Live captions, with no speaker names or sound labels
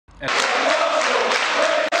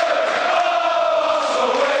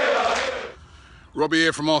Robbie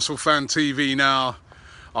here from ArsenalFanTV now.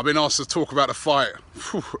 I've been asked to talk about the fight.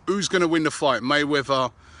 Who's going to win the fight,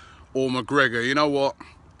 Mayweather or McGregor? You know what?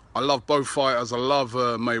 I love both fighters. I love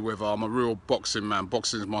Mayweather. I'm a real boxing man.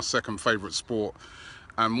 Boxing is my second favourite sport.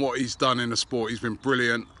 And what he's done in the sport, he's been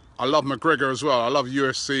brilliant. I love McGregor as well. I love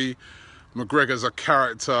UFC. McGregor's a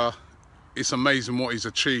character. It's amazing what he's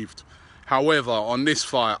achieved. However, on this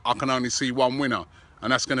fight, I can only see one winner,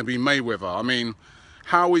 and that's going to be Mayweather. I mean,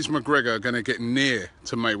 how is McGregor going to get near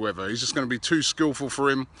to Mayweather? He's just going to be too skillful for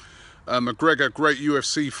him. McGregor, great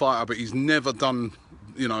UFC fighter, but he's never done,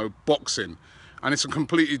 you know, boxing. And it's a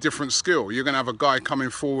completely different skill. You're going to have a guy coming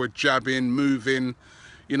forward, jabbing, moving.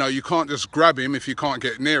 You know, you can't just grab him if you can't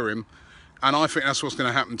get near him. And I think that's what's going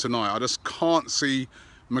to happen tonight. I just can't see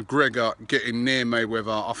McGregor getting near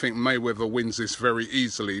Mayweather. I think Mayweather wins this very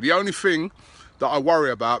easily. The only thing that I worry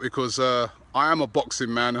about, because I am a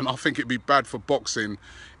boxing man and I think it'd be bad for boxing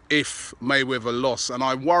if Mayweather lost. And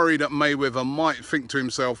I worry that Mayweather might think to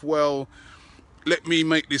himself, well, let me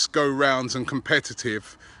make this go rounds and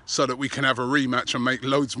competitive so that we can have a rematch and make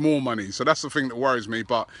loads more money. So that's the thing that worries me.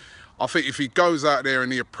 But I think if he goes out there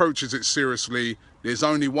and he approaches it seriously, there's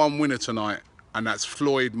only one winner tonight, and that's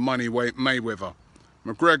Floyd Money Mayweather.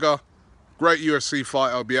 McGregor, great UFC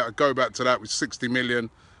fighter. I'll be able to go back to that with 60 million,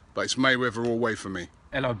 but it's Mayweather all the way for me.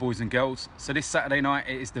 Hello boys and girls. So this Saturday night,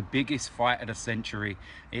 it is the biggest fight of the century.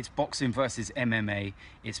 It's boxing versus MMA.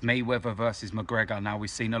 It's Mayweather versus McGregor. Now, we've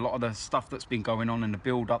seen a lot of the stuff that's been going on in the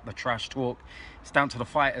build-up, the trash talk. It's down to the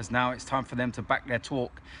fighters now. It's time for them to back their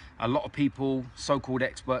talk. A lot of people, so-called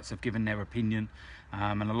experts, have given their opinion.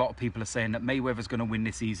 And a lot of people are saying that Mayweather's going to win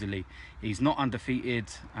this easily. He's not undefeated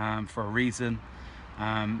for a reason.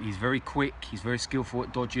 He's very quick. He's very skillful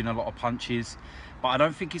at dodging a lot of punches. But I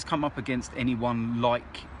don't think he's come up against anyone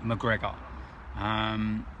like McGregor.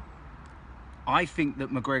 I think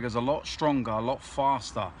that McGregor's a lot stronger, a lot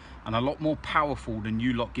faster, and a lot more powerful than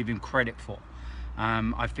you lot give him credit for.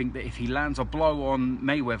 I think that if he lands a blow on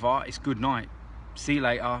Mayweather, it's good night. See you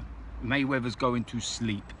later. Mayweather's going to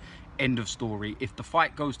sleep. End of story. If the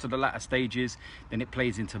fight goes to the latter stages, then it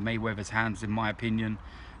plays into Mayweather's hands, in my opinion.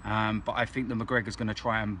 But I think that McGregor's going to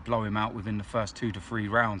try and blow him out within the first 2 to 3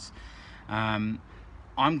 rounds. I'm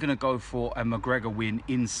going to go for a McGregor win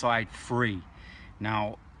inside 3.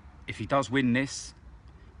 Now, if he does win this,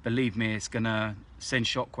 believe me, it's going to send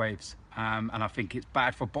shockwaves. And I think it's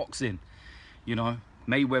bad for boxing. You know,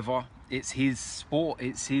 Mayweather, it's his sport.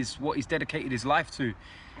 It's what he's dedicated his life to.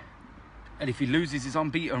 And if he loses his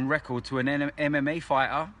unbeaten record to an MMA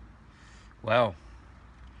fighter, well,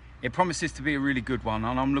 it promises to be a really good one,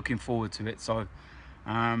 and I'm looking forward to it. So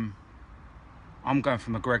I'm going for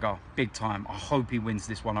McGregor big time. I hope he wins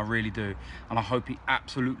this one, I really do. And I hope he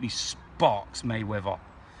absolutely sparks Mayweather.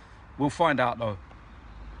 We'll find out though.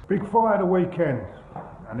 Big fight of the weekend,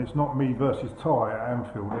 and it's not me versus Ty at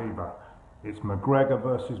Anfield either. It's McGregor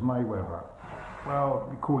versus Mayweather. Well,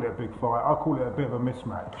 we call it a big fight. I call it a bit of a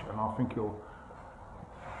mismatch, and I think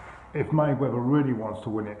if Mayweather really wants to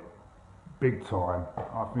win it big time,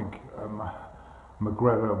 I think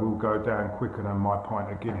McGregor will go down quicker than my pint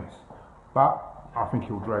of Guinness. But I think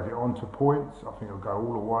he'll drag it on to points. I think he'll go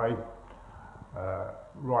all the way,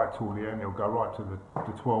 right till the end. He'll go right to the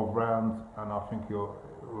 12 rounds, and I think he'll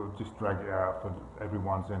just drag it out for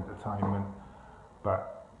everyone's entertainment.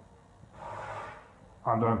 But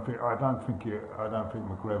I don't think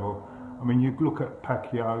McGregor. I mean, you look at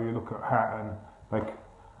Pacquiao, you look at Hatton,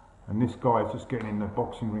 and this guy's just getting in the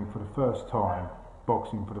boxing ring for the first time,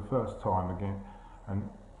 again, and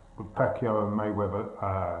with Pacquiao and Mayweather,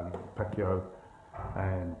 Pacquiao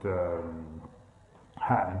and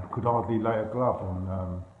Hatton could hardly lay a glove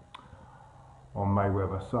on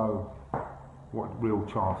Mayweather. So, what real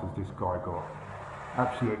chance has this guy got?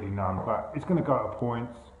 Absolutely none. But it's going to go to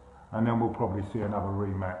points, and then we'll probably see another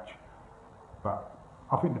rematch. But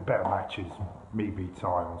I think the better match is me v Ty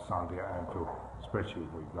on Sunday at Anfield, especially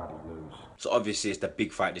if we bloody lose. So obviously it's the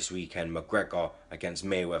big fight this weekend, McGregor against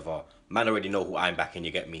Mayweather. Man already know who I'm backing,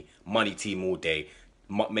 you get me? Money team all day.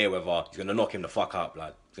 Mayweather, he's going to knock him the fuck out,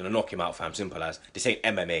 blood. He's going to knock him out, fam. Simple as. This ain't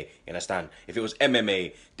MMA, you understand? If it was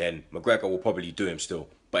MMA, then McGregor will probably do him still.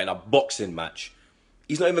 But in a boxing match,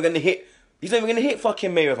 he's not even going to hit. He's not even going to hit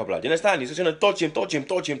fucking Mayweather, blood. You understand? He's just going to dodge him.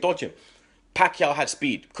 Pacquiao had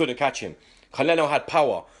speed, couldn't catch him. Canelo had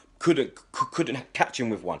power, couldn't catch him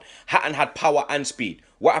with one. Hatton had power and speed.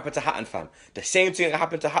 What happened to Hatton, fam? The same thing that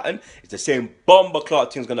happened to Hatton is the same bomber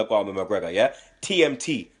clock thing's going to go on with McGregor, yeah?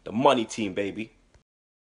 TMT, the money team, baby.